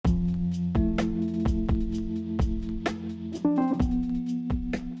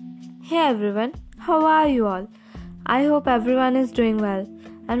Hey everyone, how are you all? I hope everyone is doing well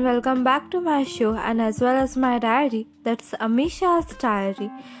and welcome back to my show and as well as my diary, that's Amisha's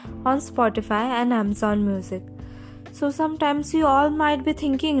Diary on Spotify and Amazon Music. So sometimes you all might be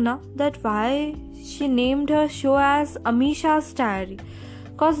thinking that why she named her show as Amisha's Diary,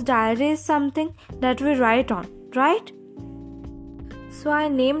 cause diary is something that we write on, right? So I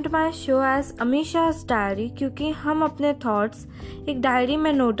named my show as Amisha's Diary क्योंकि हम अपने thoughts एक diary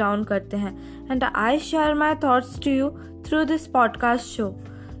में note down करते हैं and I share my thoughts to you through this podcast show.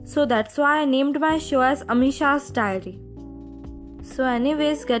 So that's why I named my show as Amisha's Diary. So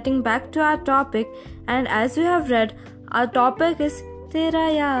anyways, getting back to our topic, and as you have read, our topic is Teraa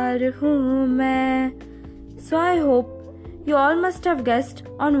Yaar, Hoon मैं. So I hope you all must have guessed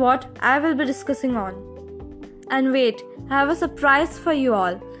on what I will be discussing on. And wait, I have a surprise for you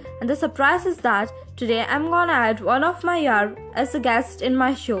all. And the surprise is that today I'm gonna add one of my Yaar as a guest in my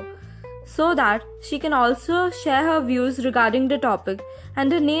show, so that she can also share her views regarding the topic.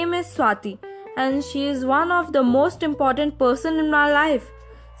 And her name is Swati, and she is one of the most important person in my life.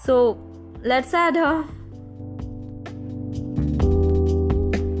 So let's add her.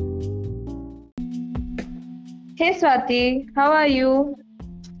 Hey Swati, how are you?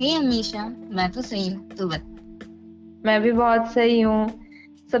 हे अमीशा, मैं तो सही हूँ, तू बता। मैं भी बहुत सही हूँ।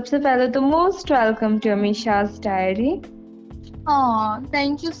 सबसे पहले तो most welcome to अमीशा's diary.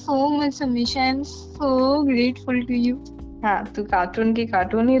 Thank you so much Amisha, I am so grateful to you. हाँ, तू कार्टून की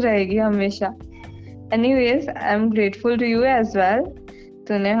कार्टून ही रहेगी हमेशा। Anyways, I am grateful to you as well.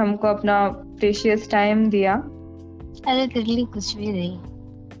 तूने हमको अपना प्रेशियस टाइम दिया। अरे तेरे लिए कुछ भी नहीं।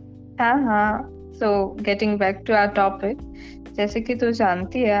 हाँ। So getting back to our topic, जैसे कि तू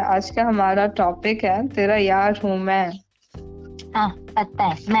जानती है आज का हमारा टॉपिक है तेरा यार हूँ मैं। हाँ पता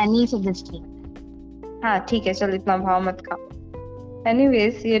है, मैंने ही सजेस्ट किया। हाँ ठीक है, चल इतना भाव मत खा।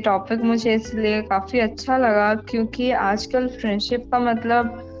 एनीवेज, ये टॉपिक मुझे इसलिए काफी अच्छा लगा क्योंकि आजकल फ्रेंडशिप का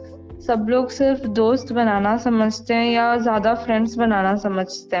मतलब सब लोग सिर्फ दोस्त बनाना समझते हैं या ज्यादा फ्रेंड्स बनाना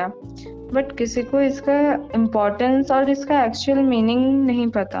समझते हैं, बट किसी को इसका इम्पोर्टेंस और इसका एक्चुअल मीनिंग नहीं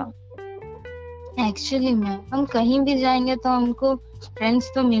पता। एक्चुअली में हम कहीं भी जाएंगे तो हमको फ्रेंड्स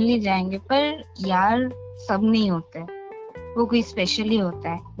तो मिल ही जाएंगे, पर यार सब नहीं होते, वो कोई स्पेशल ही होता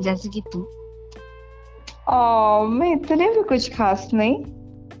है, जैसे कि तू। मैं इतने भी कुछ खास नहीं।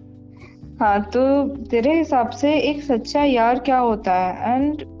 हाँ, तो तेरे हिसाब से एक सच्चा यार क्या होता है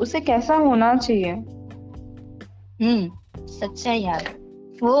एंड उसे कैसा होना चाहिए? सच्चा यार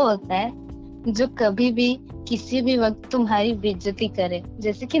वो होता है जो कभी भी किसी भी वक्त तुम्हारी बेइज्जती करे,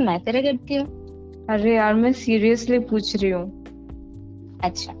 जैसे कि मैं तेरा करती हूँ। अरे यार, मैं सीरियसली पूछ रही हूँ।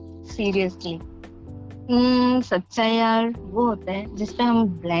 अच्छा, सीरियसली। सच्चा यार वो होता है जिसपे हम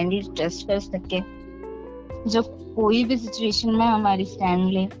ब्लाइंडली ट्रस्ट कर सके, जो कोई भी सिचुएशन में हमारी स्टैंड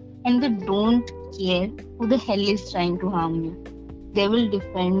ले, and they don't care who the hell is trying to harm you, they will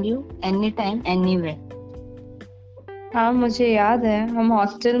defend you any time anywhere. हाँ, मुझे याद है हम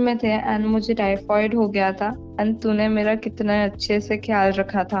हॉस्टल में थे एंड मुझे टाइफाइड हो गया था एंड तूने मेरा कितना अच्छे से ख्याल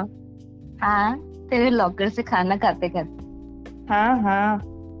रखा था। हाँ, तेरे लॉकर से खाना खाते खाते। हाँ।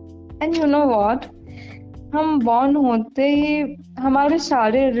 एंड यू नो व्हाट, हम बॉर्न होते ही हमारे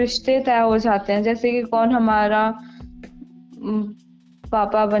सारे रिश्ते तय हो जाते हैं, जैसे कि कौन हमारा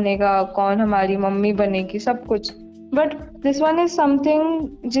पापा बनेगा, कौन हमारी मम्मी बनेगी, सब कुछ। But this one is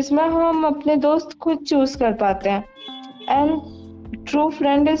something जिसमें हम अपने दोस्त खुद चूज कर पाते हैं। And true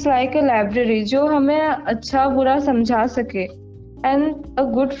friend is like a library जो हमें अच्छा बुरा समझा सके, and a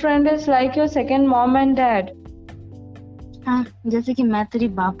good friend is like your second mom and dad. हाँ, जैसे कि मैं तेरी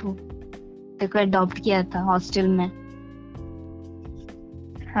बाप हूँ, तेरे को अडॉप्ट किया था हॉस्टल में।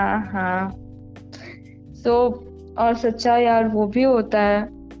 हाँ। सो और सच्चा यार वो भी होता है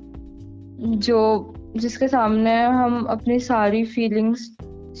जिसके सामने हम अपनी सारी फीलिंग्स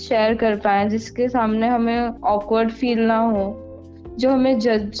शेयर कर पाए, जिसके सामने हमें ऑकवर्ड फील ना हो, जो हमें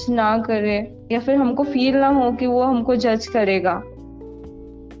जज ना करे या फिर हमको फील ना हो कि वो हमको जज करेगा।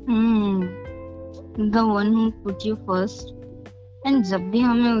 The one who put you first, and जब भी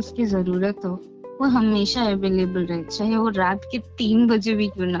हमें उसकी जरूरत हो वो हमेशा अवेलेबल रहे, चाहे वो रात के 3 बजे भी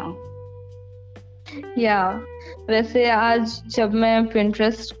क्यों ना हो। वैसे आज जब मैं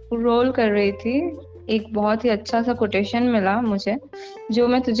Pinterest रोल कर रही थी, एक बहुत ही अच्छा सा कोटेशन मिला मुझे जो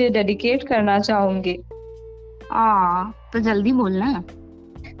मैं तुझे डेडिकेट करना चाहूंगी। तो जल्दी बोलना।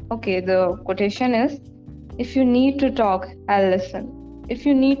 Okay, the quotation is, if you need to talk, I'll listen. If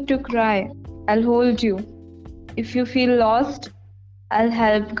you need to cry, I'll hold you. If you feel lost, I'll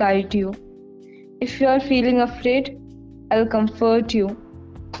help guide you. If you are feeling afraid, I'll comfort you.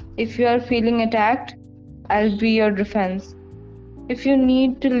 If you are feeling attacked, I'll be your defense. If you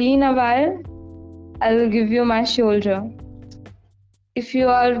need to lean a while, I will give you my shoulder. If you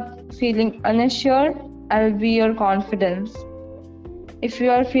are feeling unassured, I'll be your confidence. If you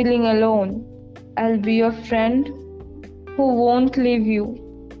are feeling alone, I'll be your friend who won't leave you.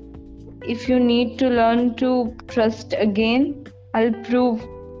 If you need to learn to trust again, I'll prove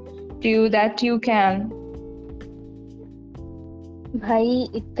to you that you can. भाई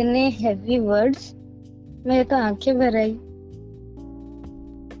इतने heavy words, मेरे तो आंखें भर आई.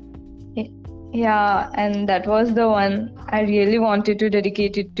 Yeah, and that was the one I really wanted to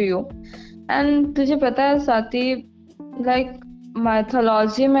dedicate it to you. And तुझे पता है Swati, like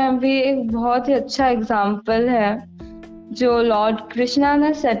mythology में भी एक बहुत ही अच्छा एग्जाम्पल है जो लॉर्ड कृष्णा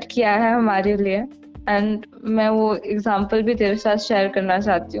ने सेट किया है हमारे लिए. एंड मैं वो एग्जाम्पल भी तेरे साथ शेयर करना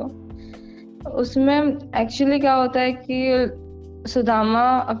चाहती हूँ. उसमें एक्चुअली क्या होता है कि सुदामा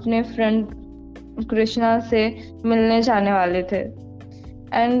अपने फ्रेंड कृष्णा से मिलने जाने वाले थे.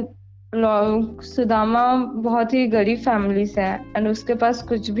 एंड सुदामा बहुत ही गरीब फैमिली से है एंड उसके पास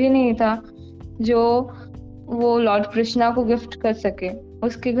कुछ भी नहीं था जो वो लॉर्ड कृष्णा को गिफ्ट कर सके.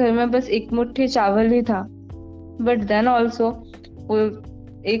 उसके घर में बस एक मुट्ठी चावल ही था. बट देन ऑल्सो वो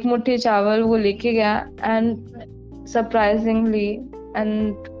एक मुट्ठी चावल वो लेके गया. And surprisingly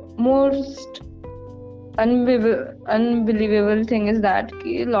and most unbelievable thing is that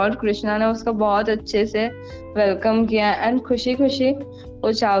कि लॉर्ड कृष्णा ने उसका बहुत अच्छे से वेलकम किया एंड खुशी खुशी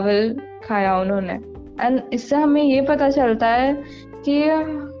वो चावल खाया उन्होंने. एंड इससे हमें ये पता चलता है कि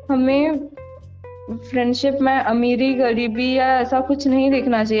हमें फ्रेंडशिप में अमीरी गरीबी या ऐसा कुछ नहीं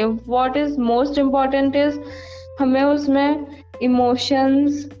देखना चाहिए. What is most important is हमें उसमें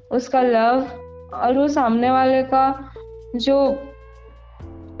इमोशंस, उसका लव और वो सामने वाले का जो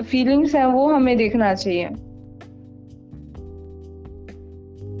फीलिंग्स है वो हमें देखना चाहिए.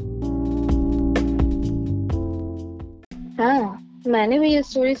 हाँ, मैंने भी ये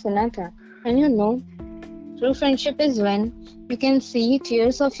स्टोरी सुना था. And you know, true friendship is when you can see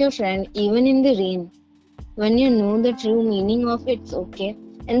tears of your friend even in the rain. When you know the true meaning of it's okay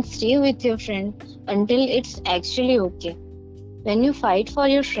and stay with your friend until it's actually okay. When you fight for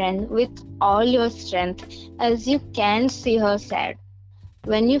your friend with all your strength as you can't see her sad.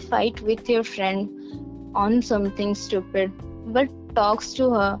 When you fight with your friend on something stupid but talks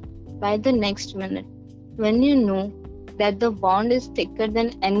to her by the next minute. When you know that the bond is thicker than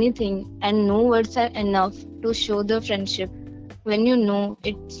anything and no words are enough to show the friendship. When you know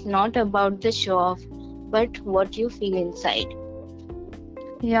it's not about the show off but what you feel inside.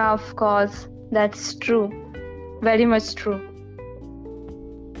 Yeah, of course, that's true. Very much true.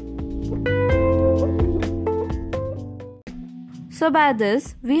 So by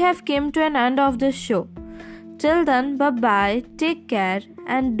this, we have came to an end of this show. Till then, bye-bye, take care,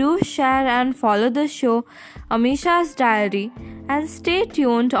 and do share and follow the show Amisha's Diary, and stay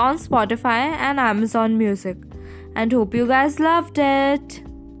tuned on Spotify and Amazon Music. And hope you guys loved it.